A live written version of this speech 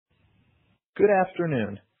Good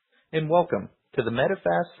afternoon, and welcome to the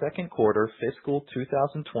Medifast second quarter fiscal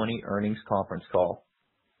 2020 earnings conference call.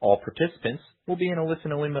 All participants will be in a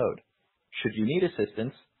listen-only mode. Should you need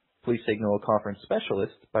assistance, please signal a conference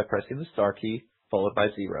specialist by pressing the star key followed by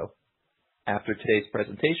 0. After today's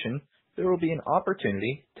presentation, there will be an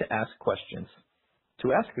opportunity to ask questions.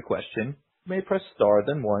 To ask a question, you may press star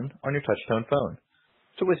then 1 on your touch-tone phone.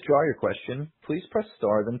 To withdraw your question, please press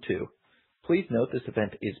star then 2. Please note this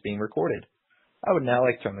event is being recorded. I would now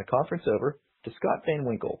like to turn the conference over to Scott Van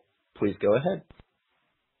Winkle. Please go ahead.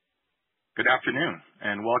 Good afternoon,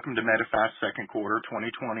 and welcome to Medifast second quarter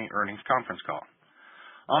 2020 earnings conference call.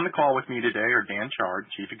 On the call with me today are Dan Chard,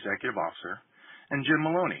 Chief Executive Officer, and Jim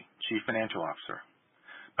Maloney, Chief Financial Officer.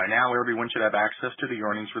 By now, everyone should have access to the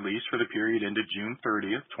earnings release for the period ended June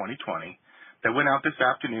 30th, 2020, that went out this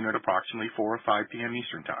afternoon at approximately 4 or 5 p.m.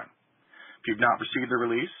 Eastern Time. If you've not received the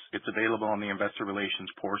release, it's available on the Investor Relations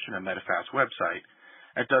portion of Medifast's website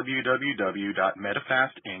at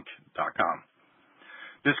www.medifastinc.com.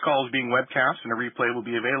 This call is being webcast, and a replay will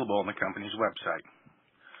be available on the company's website.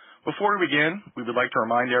 Before we begin, we would like to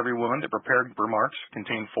remind everyone that prepared remarks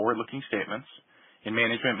contain forward-looking statements, and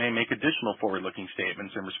management may make additional forward-looking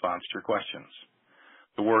statements in response to your questions.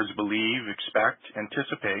 The words believe, expect,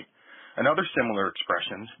 anticipate, and other similar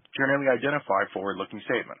expressions generally identify forward-looking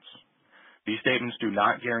statements. These statements do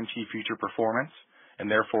not guarantee future performance, and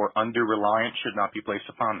therefore undue reliance should not be placed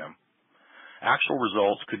upon them. Actual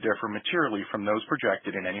results could differ materially from those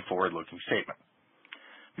projected in any forward-looking statement.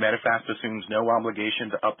 Medifast assumes no obligation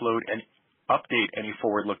to update any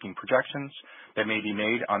forward-looking projections that may be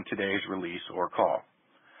made on today's release or call.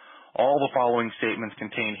 All the following statements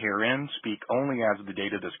contained herein speak only as of the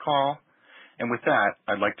date of this call, and with that,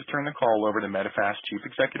 I'd like to turn the call over to Medifast Chief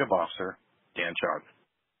Executive Officer, Dan Chard.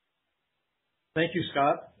 Thank you,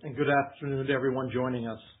 Scott, and good afternoon to everyone joining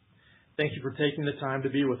us. Thank you for taking the time to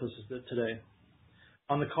be with us today.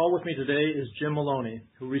 On the call with me today is Jim Maloney,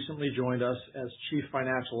 who recently joined us as Chief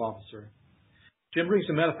Financial Officer. Jim brings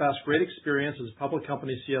to Medifast great experience as a public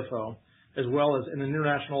company CFO, as well as an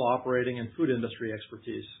international operating and food industry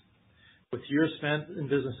expertise, with years spent in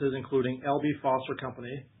businesses including L.B. Foster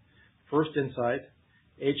Company, First Insight,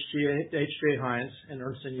 H.J. Heinz, and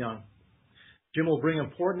Ernst & Young. Jim will bring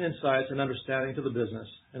important insights and understanding to the business,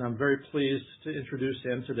 and I'm very pleased to introduce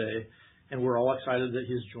him today, and we're all excited that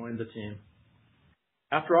he's joined the team.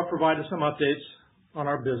 After I've provided some updates on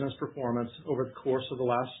our business performance over the course of the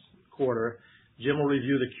last quarter, Jim will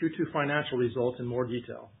review the Q2 financial results in more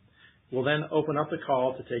detail. We'll then open up the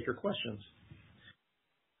call to take your questions.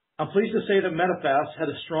 I'm pleased to say that Medifast had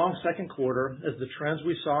a strong second quarter as the trends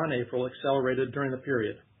we saw in April accelerated during the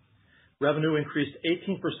period. Revenue increased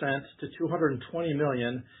 18% to $220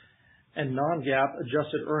 million, and non-GAAP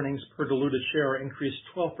adjusted earnings per diluted share increased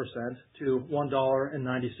 12% to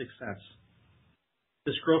 $1.96.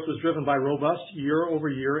 This growth was driven by robust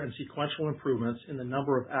year-over-year and sequential improvements in the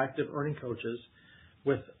number of active earning coaches,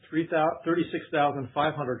 with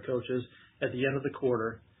 36,500 coaches at the end of the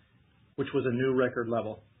quarter, which was a new record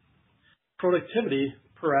level. Productivity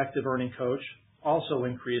per active earning coach also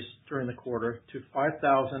increased during the quarter to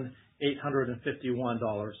 $5,851,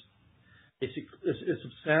 a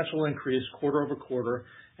substantial increase quarter over quarter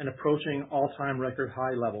and approaching all-time record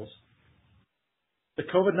high levels. The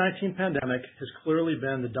COVID-19 pandemic has clearly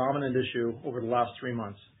been the dominant issue over the last 3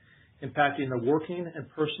 months, impacting the working and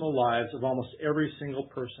personal lives of almost every single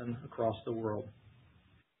person across the world.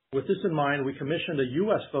 With this in mind, we commissioned a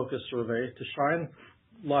U.S.-focused survey to shine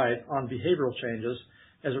light on behavioral changes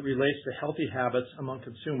as it relates to healthy habits among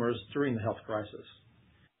consumers during the health crisis.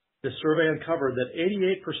 This survey uncovered that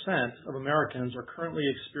 88% of Americans are currently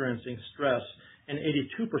experiencing stress, and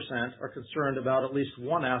 82% are concerned about at least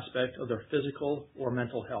one aspect of their physical or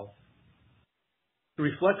mental health. To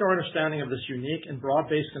reflect our understanding of this unique and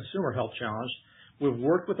broad-based consumer health challenge, we've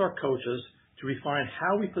worked with our coaches to refine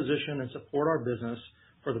how we position and support our business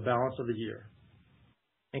for the balance of the year.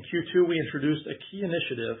 In Q2, we introduced a key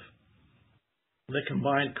initiative that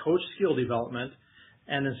combined coach skill development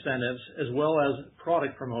and incentives, as well as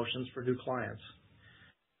product promotions for new clients.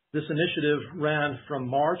 This initiative ran from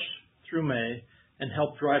March through May and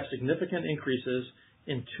helped drive significant increases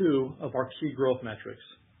in 2 of our key growth metrics: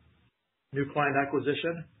 new client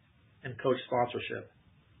acquisition and coach sponsorship.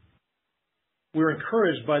 We're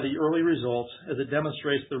encouraged by the early results as it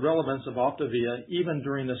demonstrates the relevance of Optavia even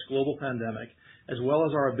during this global pandemic, as well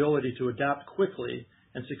as our ability to adapt quickly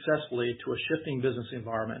and successfully to a shifting business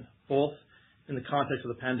environment, both in the context of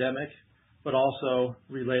the pandemic, but also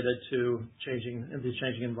related to the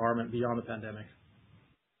changing environment beyond the pandemic.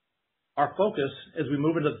 Our focus as we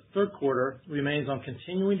move into the third quarter remains on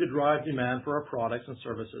continuing to drive demand for our products and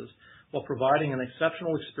services while providing an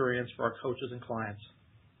exceptional experience for our coaches and clients.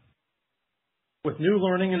 With new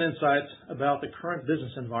learning and insights about the current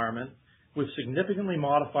business environment, we've significantly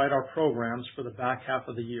modified our programs for the back half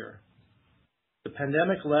of the year. The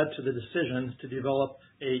pandemic led to the decision to develop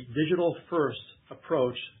a digital-first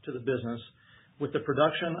approach to the business with the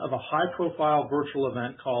production of a high-profile virtual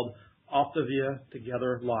event called Optavia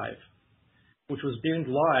Together Live, which was beamed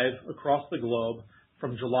live across the globe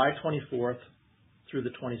from July 24th through the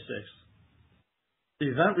 26th. The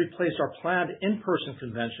event replaced our planned in-person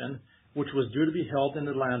convention, which was due to be held in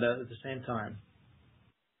Atlanta at the same time.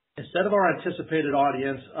 Instead of our anticipated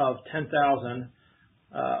audience of 10,000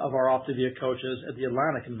 of our Optavia coaches at the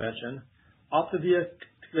Atlanta convention, Optavia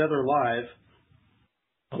Together Live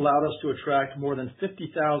allowed us to attract more than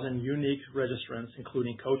 50,000 unique registrants,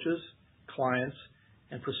 including coaches, clients,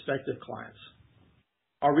 and prospective clients.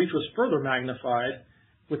 Our reach was further magnified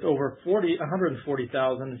with over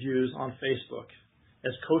 140,000 views on Facebook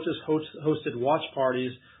as coaches hosted watch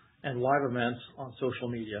parties and live events on social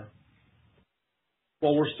media.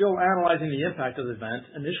 While we're still analyzing the impact of the event,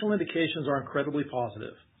 initial indications are incredibly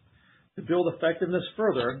positive. To build effectiveness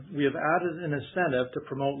further, we have added an incentive to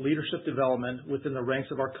promote leadership development within the ranks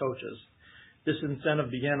of our coaches. This incentive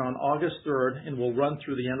began on August 3rd and will run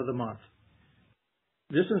through the end of the month.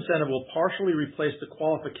 This incentive will partially replace the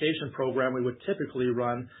qualification program we would typically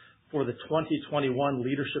run for the 2021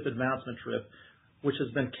 Leadership Advancement Trip, which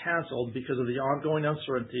has been canceled because of the ongoing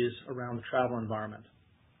uncertainties around the travel environment.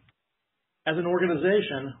 As an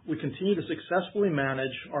organization, we continue to successfully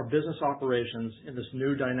manage our business operations in this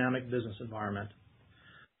new dynamic business environment.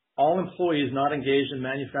 All employees not engaged in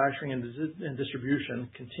manufacturing and distribution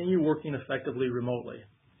continue working effectively remotely.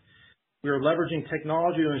 We are leveraging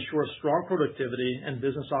technology to ensure strong productivity and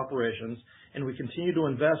business operations, and we continue to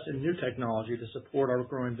invest in new technology to support our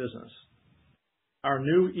growing business. Our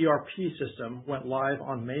new ERP system went live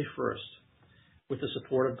on May 1st with the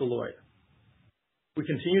support of Deloitte. We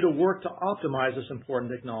continue to work to optimize this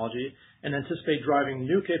important technology and anticipate driving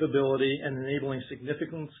new capability and enabling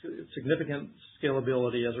significant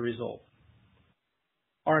scalability as a result.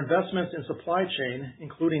 Our investments in supply chain,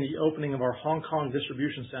 including the opening of our Hong Kong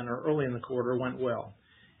distribution center early in the quarter, went well,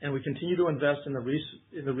 and we continue to invest in the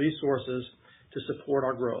resources to support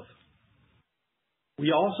our growth.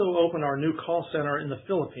 We also opened our new call center in the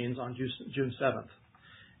Philippines on June 7th,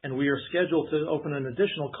 and we are scheduled to open an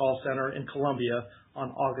additional call center in Colombia on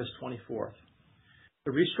August 24th.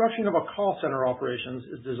 The restructuring of our call center operations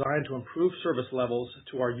is designed to improve service levels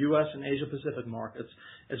to our U.S. and Asia Pacific markets,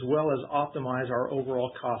 as well as optimize our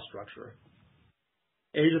overall cost structure.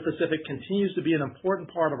 Asia Pacific continues to be an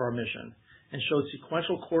important part of our mission and showed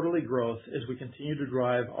sequential quarterly growth as we continue to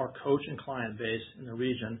drive our coach and client base in the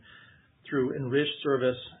region through enriched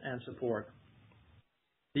service and support.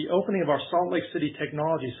 The opening of our Salt Lake City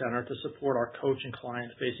Technology Center to support our coach and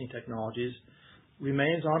client-facing technologies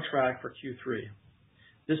remains on track for Q3.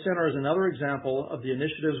 This center is another example of the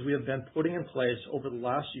initiatives we have been putting in place over the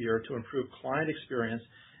last year to improve client experience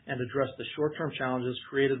and address the short-term challenges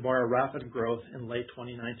created by our rapid growth in late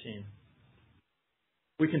 2019.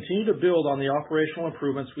 We continue to build on the operational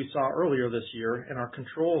improvements we saw earlier this year, and our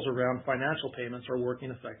controls around financial payments are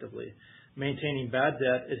working effectively, maintaining bad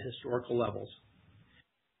debt at historical levels.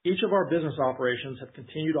 Each of our business operations have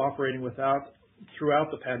continued operating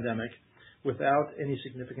throughout the pandemic without any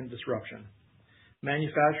significant disruption.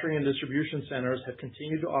 Manufacturing and distribution centers have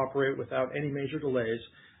continued to operate without any major delays,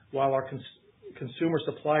 while our consumer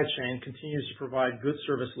supply chain continues to provide good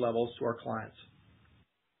service levels to our clients.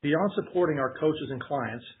 Beyond supporting our coaches and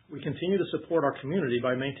clients, we continue to support our community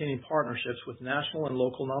by maintaining partnerships with national and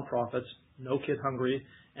local nonprofits, No Kid Hungry,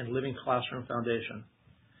 and Living Classroom Foundation.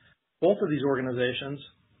 Both of these organizations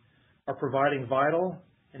are providing vital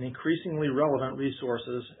and increasingly relevant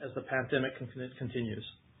resources as the pandemic continues.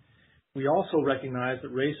 We also recognize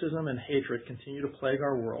that racism and hatred continue to plague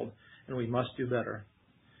our world, and we must do better.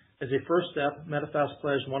 As a first step, Medifast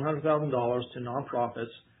pledged $100,000 to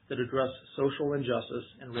nonprofits that address social injustice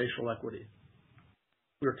and racial equity.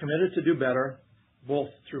 We are committed to do better, both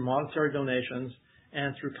through monetary donations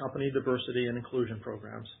and through company diversity and inclusion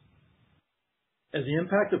programs. As the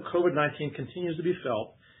impact of COVID-19 continues to be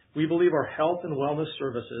felt, we believe our health and wellness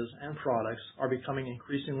services and products are becoming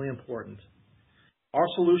increasingly important. Our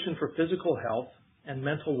solution for physical health and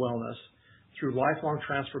mental wellness through lifelong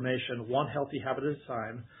transformation, one healthy habit at a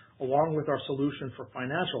time, along with our solution for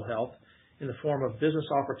financial health in the form of business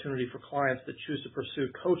opportunity for clients that choose to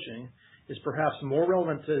pursue coaching, is perhaps more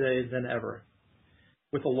relevant today than ever.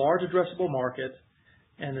 With a large addressable market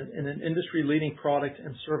and in an industry-leading product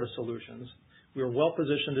and service solutions, we are well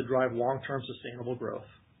positioned to drive long-term sustainable growth.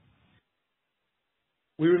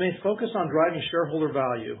 We remain focused on driving shareholder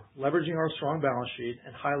value, leveraging our strong balance sheet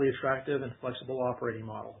and highly attractive and flexible operating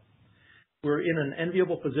model. We're in an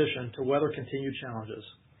enviable position to weather continued challenges.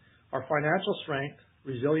 Our financial strength,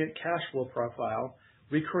 resilient cash flow profile,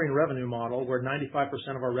 recurring revenue model where 95%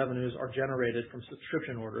 of our revenues are generated from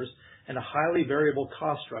subscription orders, and a highly variable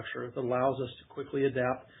cost structure that allows us to quickly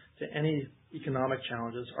adapt to any economic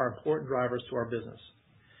challenges are important drivers to our business.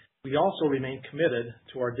 We also remain committed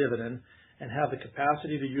to our dividend and have the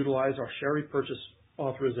capacity to utilize our share repurchase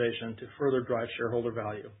authorization to further drive shareholder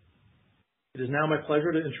value. It is now my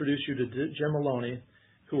pleasure to introduce you to Jim Maloney,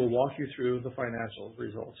 who will walk you through the financial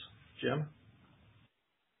results. Jim?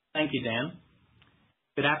 Thank you, Dan.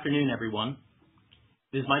 Good afternoon, everyone.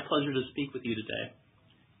 It is my pleasure to speak with you today.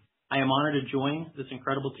 I am honored to join this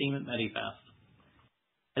incredible team at Medifast.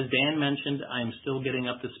 As Dan mentioned, I am still getting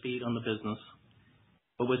up to speed on the business,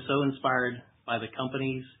 but was so inspired by the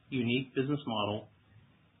company's unique business model,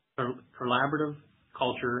 collaborative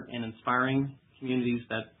culture, and inspiring communities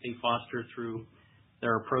that they foster through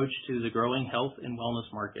their approach to the growing health and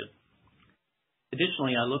wellness market.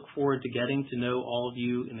 Additionally, I look forward to getting to know all of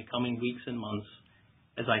you in the coming weeks and months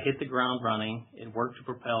as I hit the ground running and work to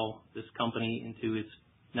propel this company into its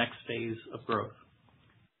next phase of growth.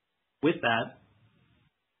 With that,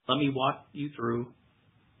 let me walk you through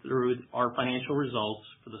our financial results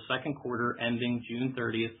for the second quarter ending June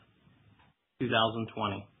 30th,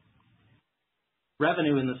 2020.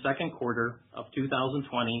 Revenue in the second quarter of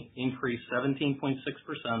 2020 increased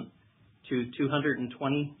 17.6% to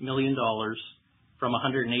 $220 million from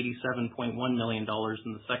 $187.1 million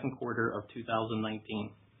in the second quarter of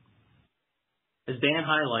 2019. As Dan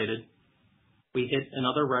highlighted, we hit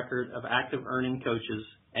another record of active earning coaches,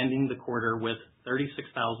 ending the quarter with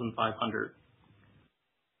 36,500.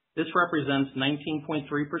 This represents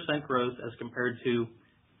 19.3% growth as compared to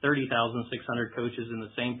 30,600 coaches in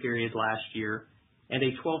the same period last year, and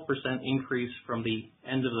a 12% increase from the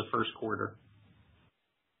end of the first quarter.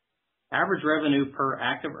 Average revenue per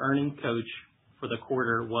active earning coach for the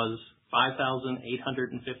quarter was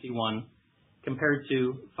 $5,851 compared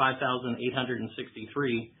to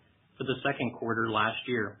 $5,863 for the second quarter last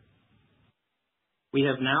year. We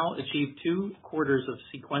have now achieved 2 quarters of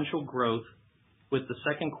sequential growth, with the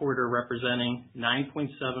second quarter representing 9.7%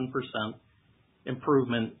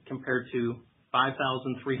 improvement compared to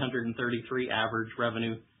 $5,333 average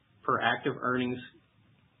revenue per active earnings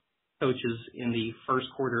coaches in the first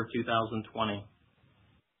quarter of 2020.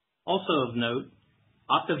 Also of note,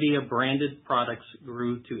 Optavia branded products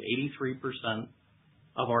grew to 83%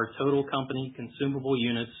 of our total company consumable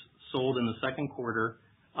units sold in the second quarter,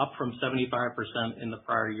 up from 75% in the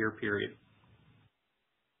prior year period.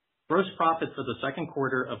 Gross profit for the second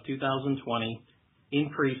quarter of 2020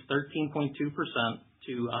 increased 13.2%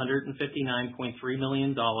 to $159.3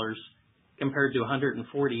 million compared to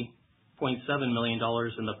 $140.7 million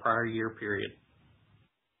in the prior year period.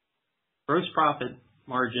 Gross profit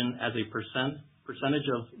margin as a percentage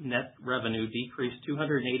of net revenue decreased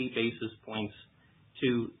 280 basis points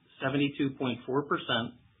to 72.4%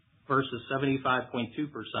 versus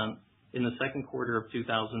 75.2% in the second quarter of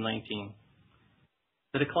 2019.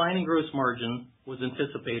 The decline in gross margin was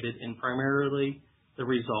anticipated and primarily the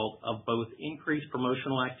result of both increased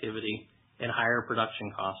promotional activity and higher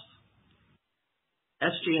production costs.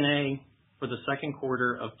 SG&A for the second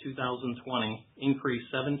quarter of 2020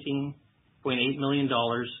 increased $17.8 million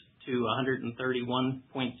to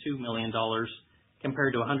 $131.2 million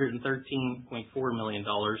compared to $113.4 million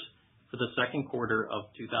for the second quarter of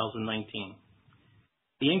 2019.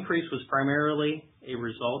 The increase was primarily a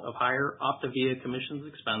result of higher Optavia commissions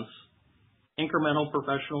expense, incremental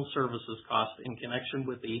professional services costs in connection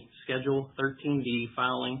with the Schedule 13D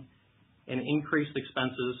filing, and increased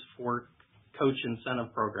expenses for coach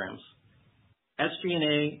incentive programs.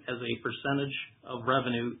 SG&A as a percentage of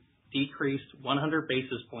revenue decreased 100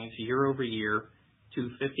 basis points year over year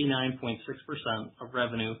to 59.6% of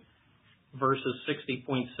revenue versus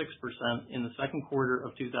 60.6% in the second quarter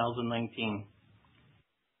of 2019.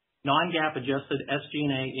 Non-GAAP adjusted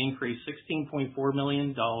SG&A increased $16.4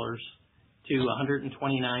 million to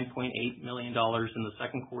 $129.8 million in the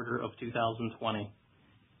second quarter of 2020,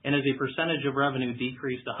 and as a percentage of revenue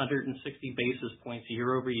decreased 160 basis points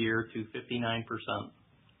year over year to 59%.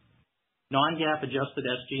 Non-GAAP adjusted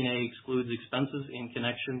SG&A excludes expenses in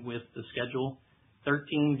connection with the Schedule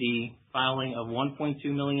 13D filing of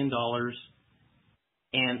 $1.2 million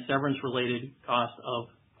and severance-related costs of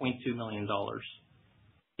 $0.2 million.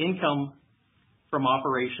 Income from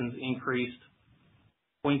operations increased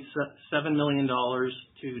million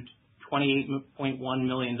to $28.1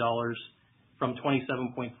 million from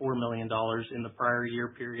 $27.4 million in the prior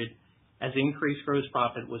year period, as increased gross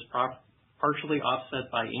profit was partially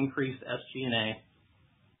offset by increased SG&A.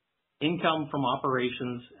 Income from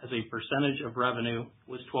operations as a percentage of revenue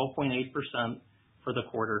was 12.8% for the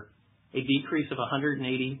quarter, a decrease of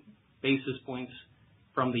 180 basis points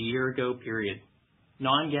from the year ago period.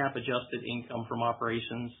 Non-GAAP adjusted income from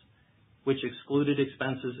operations, which excluded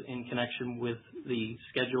expenses in connection with the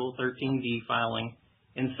Schedule 13D filing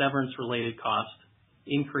and severance-related costs,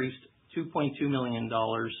 increased $2.2 million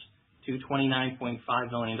to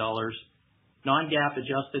 $29.5 million. Non-GAAP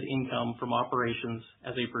adjusted income from operations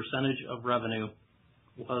as a percentage of revenue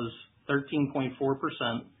was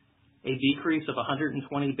 13.4%, a decrease of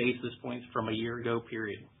 120 basis points from a year ago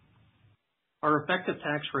period. Our effective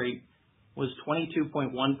tax rate was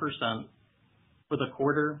 22.1% for the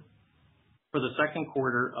second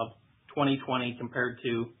quarter of 2020 compared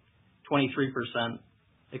to 23%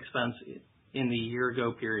 expense in the year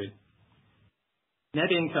ago period.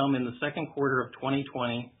 Net income in the second quarter of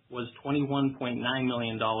 2020 was $21.9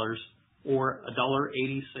 million, or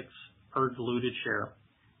 $1.86 per diluted share,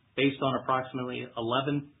 based on approximately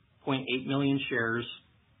 11.8 million shares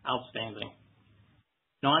outstanding.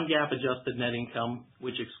 Non-GAAP adjusted net income,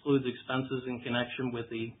 which excludes expenses in connection with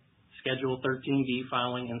the Schedule 13D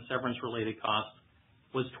filing and severance-related costs,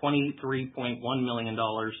 was $23.1 million,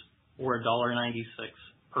 or $1.96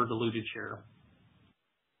 per diluted share.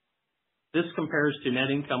 This compares to net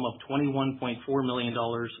income of $21.4 million,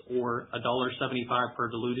 or $1.75 per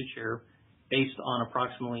diluted share, based on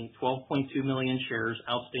approximately 12.2 million shares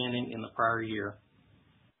outstanding in the prior year.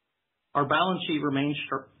 Our balance sheet remains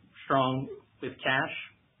strong with cash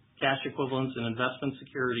equivalents, and investment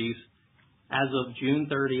securities as of June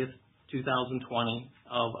 30th, 2020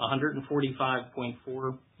 of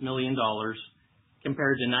 $145.4 million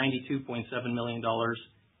compared to $92.7 million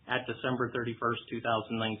at December 31st,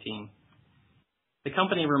 2019. The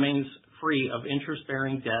company remains free of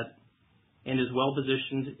interest-bearing debt and is well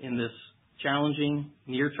positioned in this challenging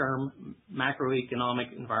near-term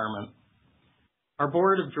macroeconomic environment. Our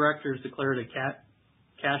board of directors declared a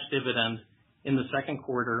cash dividend in the second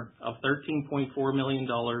quarter of $13.4 million,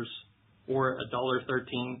 or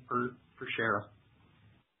 $1.13 per share,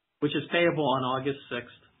 which is payable on August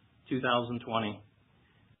 6th, 2020.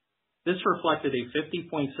 This reflected a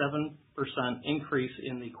 50.7% increase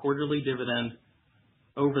in the quarterly dividend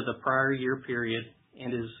over the prior year period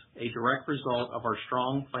and is a direct result of our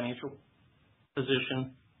strong financial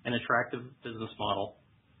position and attractive business model.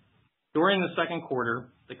 During the second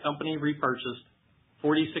quarter, the company repurchased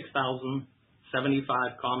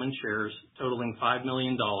 46,075 common shares totaling $5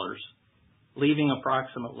 million, leaving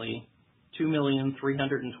approximately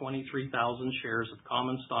 2,323,000 shares of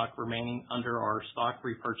common stock remaining under our stock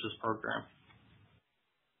repurchase program.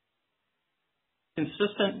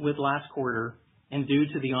 Consistent with last quarter, and due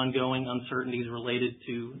to the ongoing uncertainties related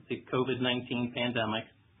to the COVID-19 pandemic,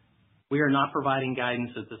 we are not providing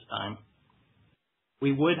guidance at this time.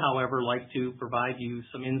 We would, however, like to provide you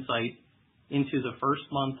some insight into the first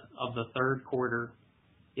month of the third quarter,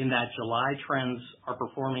 in that July trends are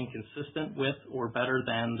performing consistent with or better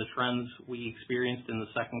than the trends we experienced in the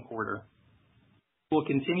second quarter. We'll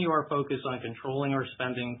continue our focus on controlling our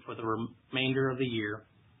spending for the remainder of the year,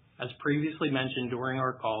 as previously mentioned during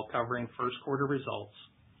our call covering first quarter results.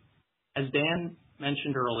 As Dan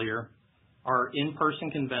mentioned earlier, our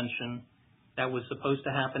in-person convention that was supposed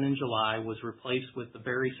to happen in July was replaced with the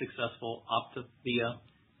very successful OptaVia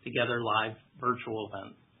Together Live virtual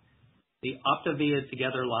event. The OptaVia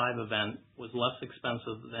Together Live event was less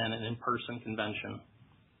expensive than an in-person convention.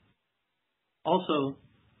 Also,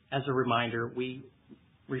 as a reminder, we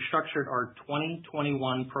restructured our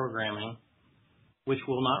 2021 programming, which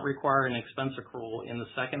will not require an expense accrual in the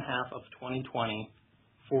second half of 2020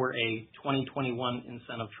 for a 2021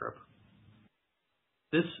 incentive trip.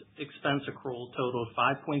 This expense accrual totaled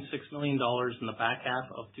 $5.6 million in the back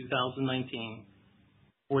half of 2019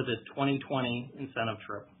 for the 2020 incentive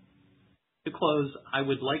trip. To close, I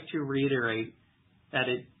would like to reiterate that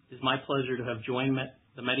it is my pleasure to have joined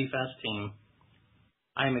the Medifast team.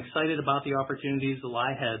 I am excited about the opportunities that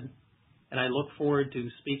lie ahead, and I look forward to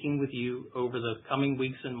speaking with you over the coming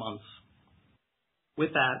weeks and months.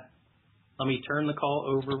 With that, let me turn the call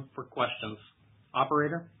over for questions.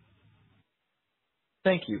 Operator?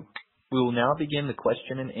 Thank you. We will now begin the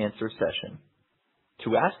question and answer session.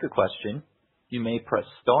 To ask a question, you may press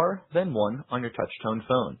star, then 1 on your touch-tone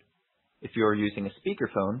phone. If you are using a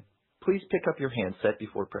speakerphone, please pick up your handset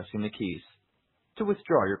before pressing the keys. To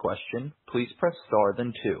withdraw your question, please press star,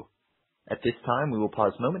 then 2. At this time, we will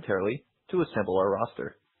pause momentarily to assemble our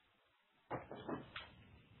roster.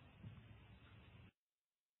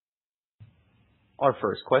 Our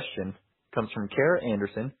first question comes from Kara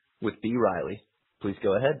Anderson with B. Riley. Please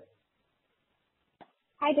go ahead.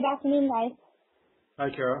 Hi, good afternoon, guys. Hi,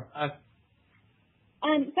 Kara. Hi.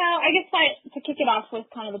 So I guess to kick it off with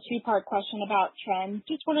kind of a two-part question about trends.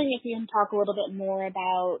 Just wondering if you can talk a little bit more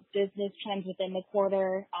about business trends within the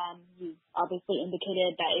quarter. You obviously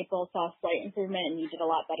indicated that April saw a slight improvement and you did a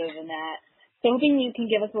lot better than that. So hoping you can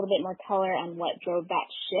give us a little bit more color on what drove that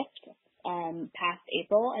shift past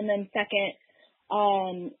April. And then second,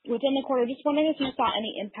 within the quarter, just wondering if you saw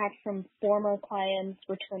any impact from former clients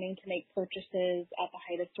returning to make purchases at the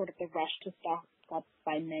height of sort of the rush to stock up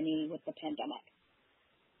by many with the pandemic.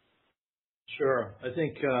 Sure. I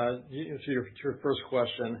think to your first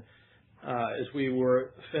question, as we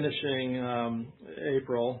were finishing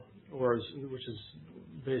April, which is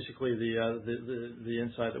basically the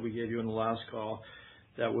insight that we gave you in the last call,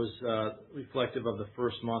 that was reflective of the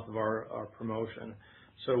first month of our promotion.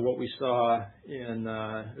 So what we saw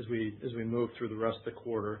as we moved through the rest of the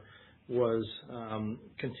quarter was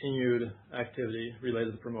continued activity related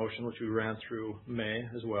to the promotion, which we ran through May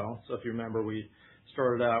as well. So if you remember, we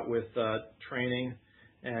started out with training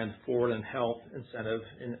and forward and health incentive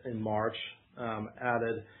in March,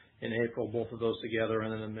 added in April both of those together,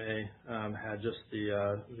 and then in May had just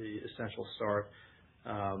the essential start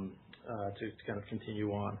to kind of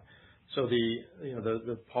continue on. So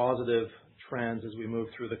the positive trends as we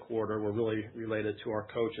moved through the quarter were really related to our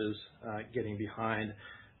coaches getting behind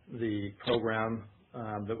the program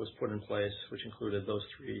that was put in place, which included those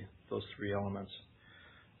three elements.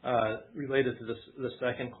 Related to the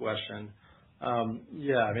second question,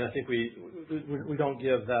 I think we don't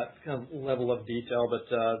give that kind of level of detail,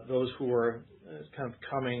 but those who were kind of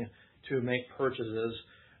coming to make purchases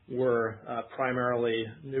were primarily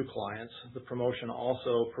new clients. The promotion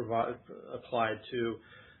also applied to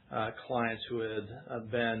clients who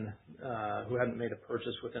hadn't made a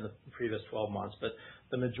purchase within the previous 12 months. But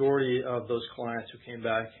the majority of those clients who came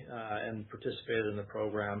back and participated in the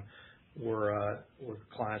program were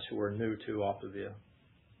clients who were new to OPTAVIA.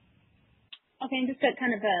 Okay, and just a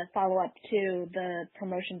kind of a follow-up to the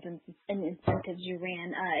promotions and incentives you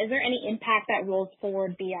ran. Is there any impact that rolls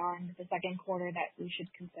forward beyond the second quarter that we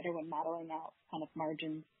should consider when modeling out kind of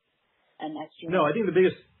margins and SG&A? No, I think the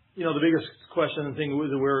biggest question and thing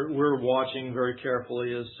that we're watching very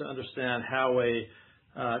carefully is to understand how a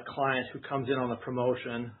client who comes in on the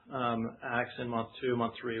promotion acts in month 2,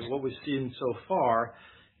 month 3. What we've seen so far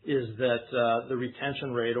is that the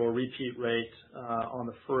retention rate or repeat rate on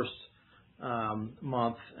the first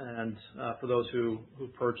month, and for those who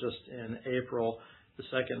purchased in April, the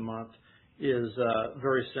second month, is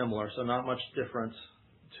very similar. So not much difference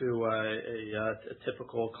to a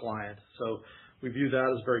typical client. So we view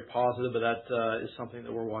that as very positive, but that is something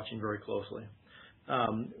that we're watching very closely.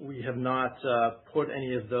 We have not put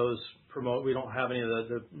any of those we don't have any of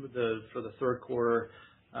for the third quarter.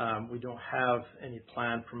 We don't have any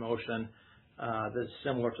planned promotion that's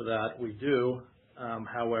similar to that. We do,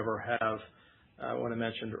 however, have what I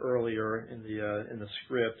mentioned earlier in the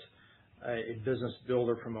script, a business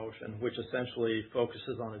builder promotion, which essentially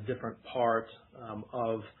focuses on a different part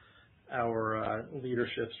of our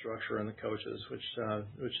leadership structure and the coaches,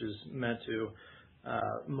 which is meant to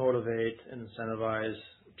motivate and incentivize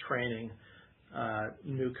training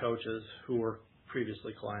new coaches who were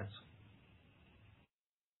previously clients.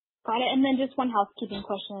 Got it. And then just one housekeeping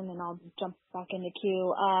question, and I'll jump back in the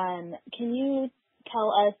queue. Can you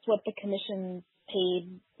tell us what the commissions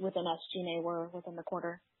paid within SG&A were within the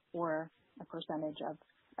quarter, or a percentage of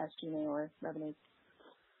SG&A or revenues?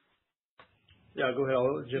 Yeah, go ahead.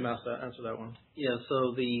 I'll let Jim answer that one. Yeah,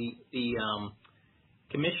 so the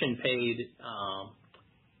commission paid,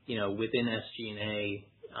 within SG&A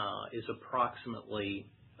is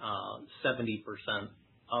approximately 70%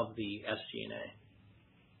 of the SG&A.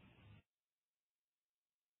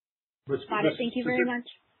 Got it. Thank you very much.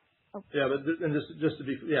 Oh. Yeah, but just to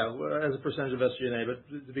be as a percentage of SG&A,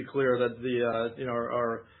 but to be clear that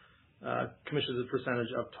our commission as a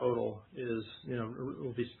percentage of total is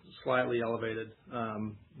will be slightly elevated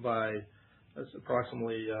by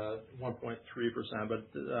approximately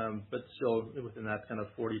 1.3%, but still within that kind of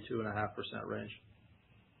 42.5% range.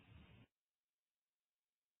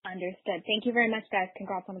 Understood. Thank you very much, guys.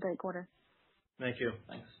 Congrats on a great quarter. Thank you.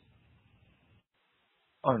 Thanks.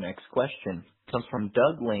 Our next question comes from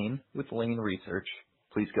Doug Lane with Lane Research.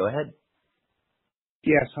 Please go ahead.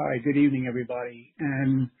 Yes. Hi. Good evening, everybody.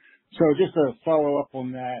 And So just to follow up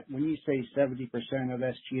on that, when you say 70% of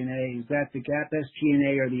SG&A, is that the GAAP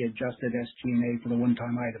SG&A or the adjusted SG&A for the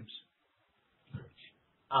one-time items?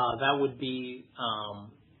 That would be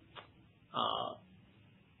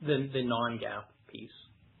the non-GAAP piece.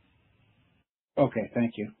 Okay,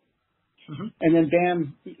 thank you. Mm-hmm. And then,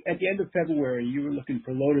 Dan, at the end of February, you were looking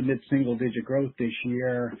for low to mid-single-digit growth this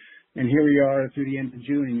year, and here we are through the end of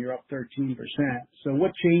June, and you're up 13%. So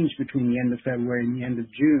what changed between the end of February and the end of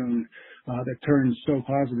June that turned so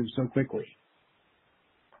positive so quickly?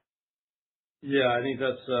 Yeah, I think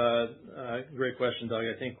that's a great question, Doug.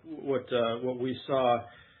 I think what we saw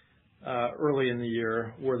early in the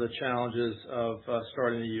year were the challenges of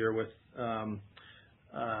starting the year with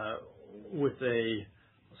a,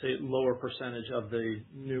 say, lower percentage of the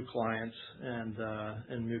new clients and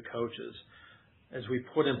new coaches. As we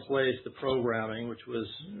put in place the programming, which was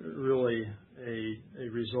really a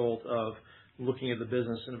result of looking at the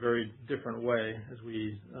business in a very different way, as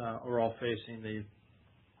we are all facing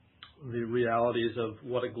the realities of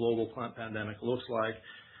what a global pandemic looks like,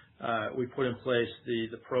 we put in place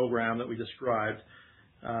the program that we described,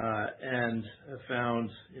 and found,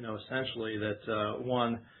 essentially that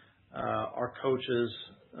one, our coaches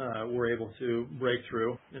were able to break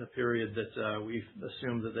through in a period that we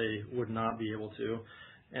assumed that they would not be able to,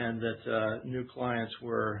 and that new clients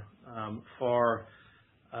were far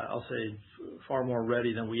more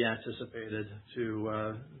ready than we anticipated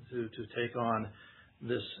to take on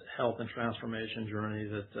this health and transformation journey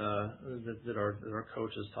that our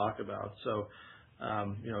coaches talk about. So,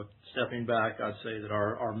 stepping back, I'd say that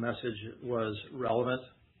our message was relevant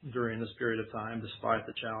during this period of time, despite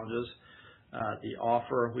the challenges. The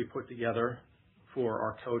offer we put together for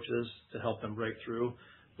our coaches to help them break through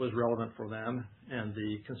was relevant for them, and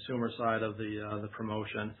the consumer side of the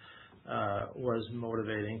promotion was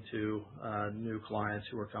motivating to new clients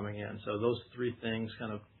who were coming in. So those three things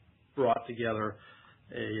kind of brought together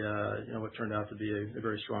what turned out to be a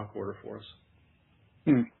very strong quarter for us.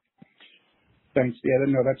 Thanks. Yeah,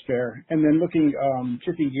 no, that's fair. And then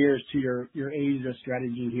shifting gears to your Asia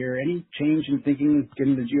strategy here, any change in thinking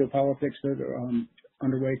given the geopolitics that are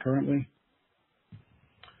underway currently?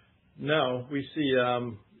 No, we see,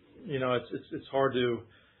 it's hard to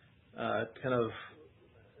kind of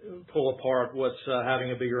pull apart what's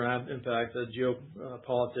having a bigger impact, the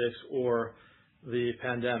geopolitics or the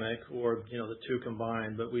pandemic, or the two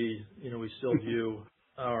combined. But we still view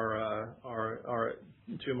our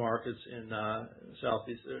two markets in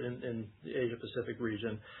Southeast in the Asia Pacific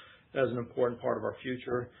region as an important part of our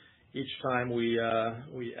future. Each time we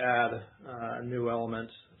add a new element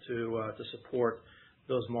to support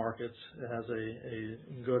those markets, it has a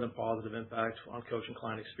good and positive impact on coach and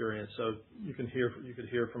client experience. So you could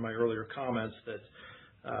hear from my earlier comments that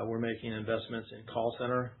we're making investments in call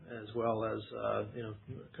center, as well as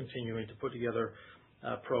continuing to put together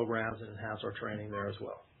programs and enhance our training there as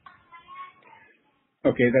well.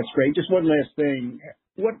 Okay, that's great. Just one last thing.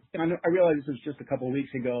 I realize this was just a couple of weeks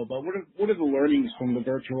ago, but what are the learnings from the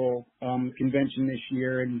virtual convention this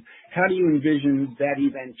year, and how do you envision that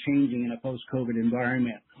event changing in a post-COVID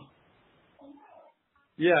environment?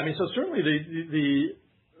 Yeah, I mean, so certainly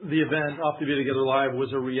the event Off to Be Together Live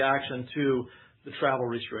was a reaction to the travel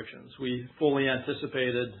restrictions. We fully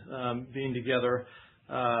anticipated being together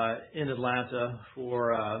in Atlanta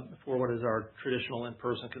for what is our traditional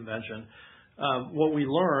in-person convention. What we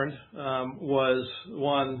learned was,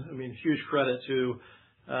 one, huge credit to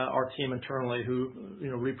our team internally who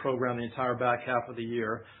reprogrammed the entire back half of the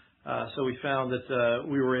year. So we found that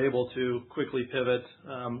we were able to quickly pivot,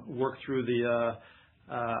 work through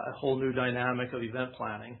a whole new dynamic of event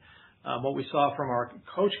planning. What we saw from our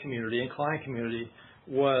coach community and client community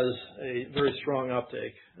was a very strong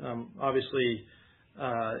uptake. Obviously,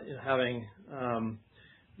 having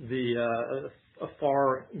a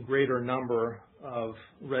far greater number of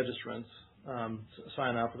registrants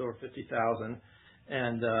sign up with over 50,000,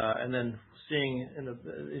 and then seeing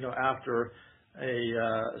after a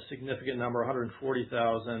significant number,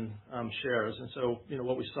 140,000 shares. And so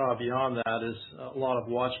what we saw beyond that is a lot of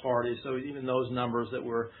watch parties. So even those numbers that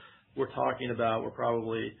we're talking about were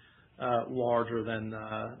probably larger than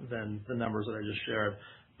the numbers that I just shared.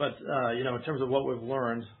 But in terms of what we've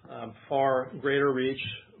learned, far greater reach,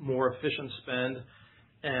 more efficient spend,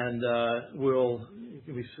 and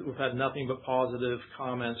we've had nothing but positive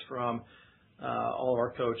comments from all of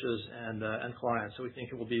our coaches and clients. So we think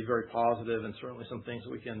it will be very positive, and certainly some things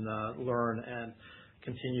that we can learn and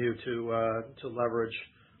continue to leverage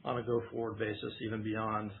on a go-forward basis, even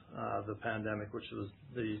beyond the pandemic, which was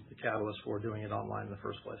the catalyst for doing it online in the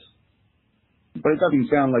first place. But it doesn't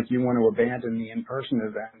sound like you want to abandon the in-person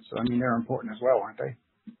events. I mean, they're important as well, aren't they?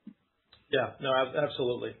 Yeah, no,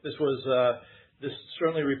 absolutely. This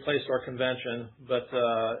certainly replaced our convention, but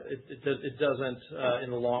it doesn't in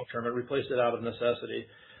the long term. It replaced it out of necessity.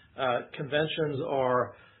 Conventions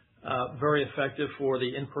are very effective for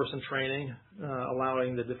the in-person training,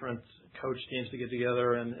 allowing the different coach teams to get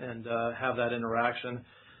together and have that interaction.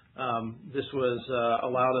 This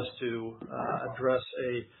allowed us to address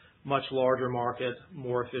a much larger market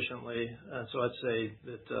more efficiently. So I'd say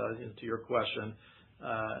that to your question,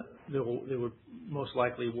 they would most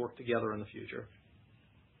likely work together in the future.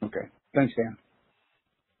 Okay. Thanks, Dan.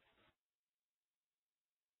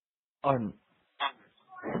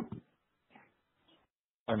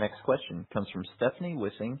 Our next question comes from Stephanie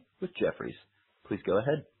Wissing with Jefferies. Please go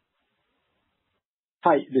ahead.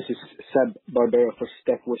 Hi, this is Seb Barbera for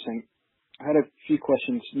Steph Wissing. I had a few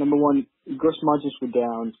questions. Number one, gross margins were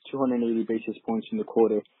down 280 basis points in the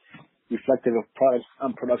quarter, reflective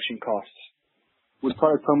of production costs. With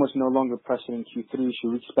product promos no longer present in Q3,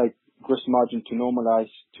 should we expect gross margin to normalize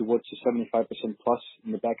towards the 75% plus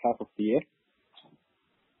in the back half of the year?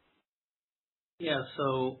 Yeah,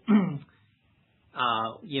 so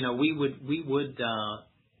we would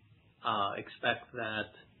expect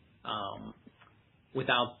that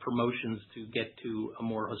without promotions to get to a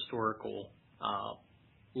more historical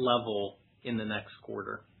level in the next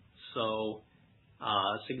quarter. So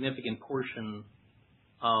a significant portion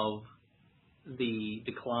of the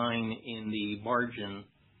decline in the margin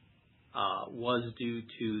was due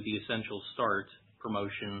to the Essential Start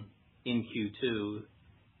promotion in Q2.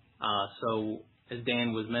 So as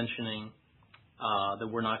Dan was mentioning, that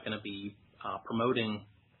we're not going to be promoting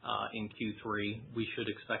in Q3, we should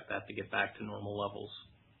expect that to get back to normal levels.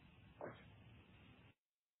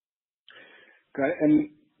 Okay, and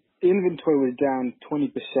inventory was down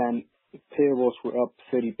 20%, payables were up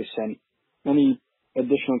 30%. Any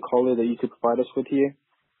additional color that you could provide us with here?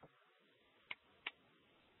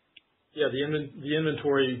 Yeah, the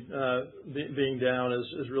inventory being down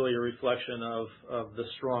is really a reflection of the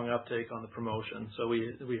strong uptake on the promotion. So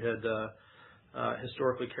we had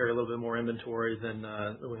historically carry a little bit more inventory than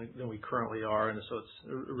we currently are, and so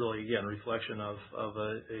it's really again a reflection of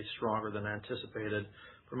a stronger than anticipated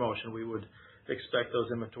promotion. We would expect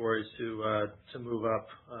those inventories to move up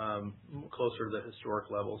closer to the historic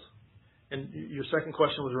levels. And your second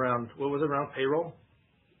question was around, what was it, around payroll?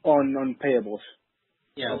 On payables.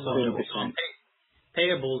 Yeah, so on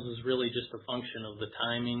payables is really just a function of the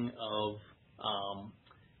timing of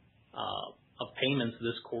payments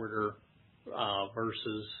this quarter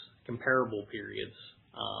versus comparable periods.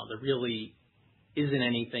 There really isn't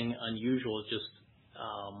anything unusual. It's just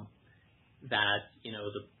that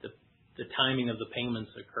the timing of the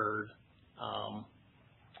payments occurred,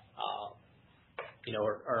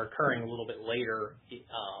 are occurring a little bit later.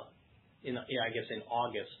 I guess in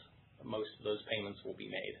August, most of those payments will be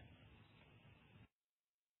made.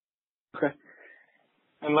 Okay.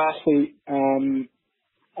 And lastly,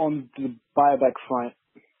 on the buyback front,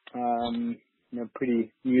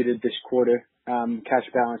 pretty muted this quarter. Cash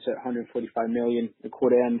balance at $145 million at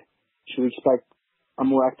quarter end. Should we expect a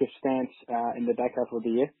more active stance in the back half of the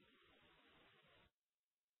year?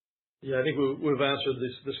 Yeah, I think we've answered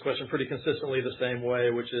this question pretty consistently the same way,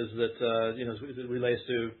 which is that as it relates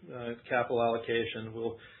to capital allocation,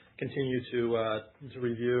 we'll continue to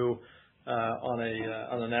review on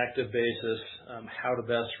an active basis how to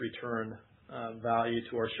best return value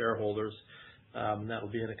to our shareholders. That will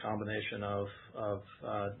be in a combination of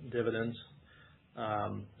dividends,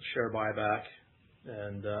 share buyback,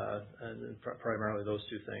 and primarily those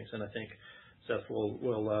two things. And I think Seth will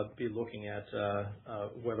be looking at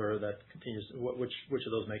whether that continues, which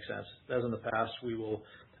of those makes sense. As in the past, we will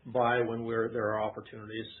buy when there are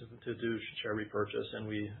opportunities to do share repurchase, and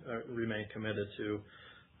we remain committed to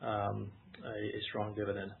a strong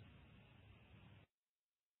dividend.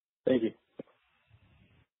 Thank you.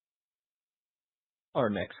 Our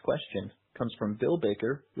next question comes from Bill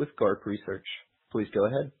Baker with GARP Research. Please go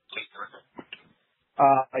ahead.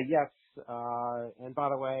 Yes, and by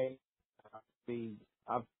the way, the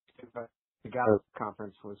Gather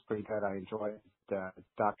conference was pretty good. I enjoyed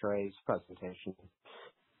Dr. A's presentation.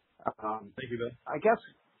 Thank you, Bill. I guess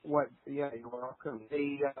you're welcome.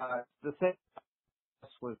 The thing I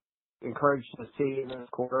was encouraged to see in this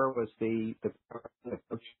quarter was the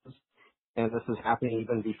coaches, and this is happening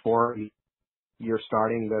even before you're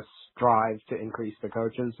starting this drive to increase the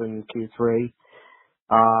coaches in Q3.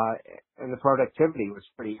 And the productivity was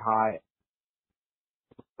pretty high.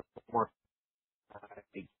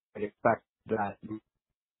 I'd expect that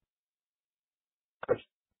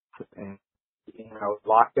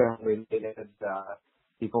lockdown related,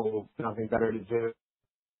 people nothing better to do.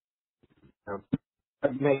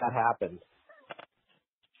 It may not happen.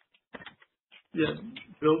 Yeah,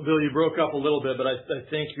 Bill, you broke up a little bit, but I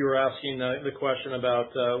think you were asking the question about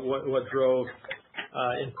what drove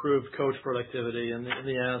improved coach productivity, and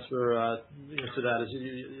the answer to that is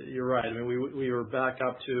you're right. I mean, we were back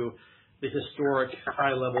up to the historic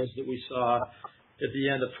high levels that we saw at the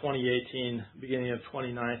end of 2018, beginning of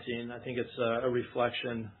 2019. I think it's a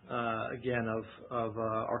reflection again of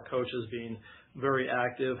our coaches being very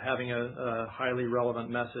active, having a highly relevant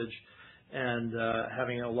message, and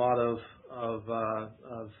having a lot of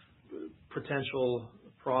potential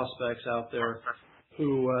prospects out there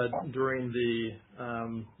who during the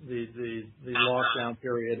lockdown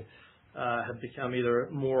period have become either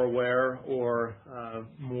more aware or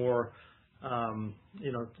more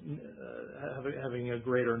having a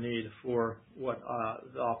greater need for what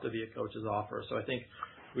the Optavia coaches offer. So I think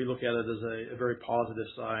we look at it as a very positive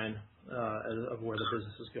sign of where the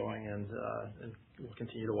business is going, and we'll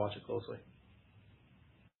continue to watch it closely.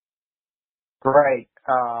 Great.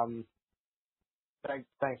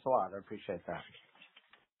 Thanks a lot. I appreciate that.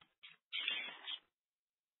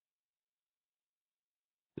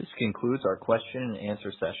 This concludes our question and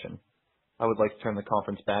answer session. I would like to turn the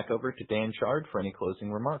conference back over to Dan Chard for any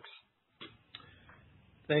closing remarks.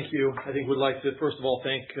 Thank you. I think we'd like to, first of all,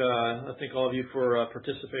 thank all of you for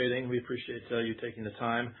participating. We appreciate you taking the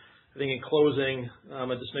time. I think in closing, I'll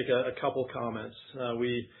just make a couple comments.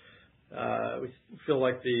 We feel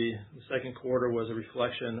like the second quarter was a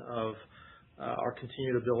reflection of our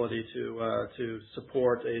continued ability to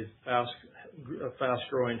support a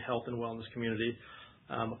fast-growing health and wellness community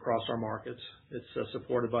across our markets. It's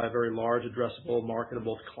supported by a very large, addressable market of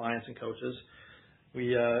both clients and coaches.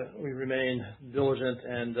 We remain diligent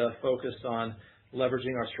and focused on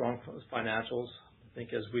leveraging our strong financials. I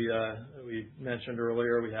think as we mentioned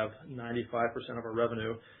earlier, we have 95% of our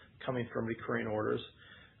revenue coming from recurring orders.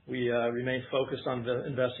 We remain focused on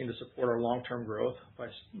investing to support our long-term growth by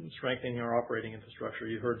strengthening our operating infrastructure.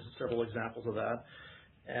 You heard several examples of that.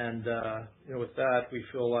 And with that, we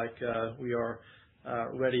feel like we are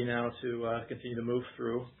ready now to continue to move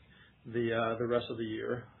through the rest of the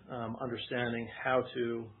year, understanding how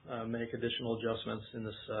to make additional adjustments in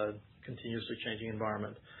this continuously changing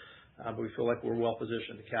environment. But we feel like we're well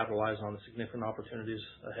positioned to capitalize on the significant opportunities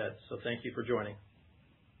ahead. So thank you for joining.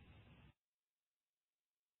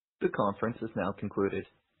 The conference is now concluded.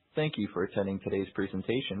 Thank you for attending today's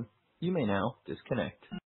presentation. You may now disconnect.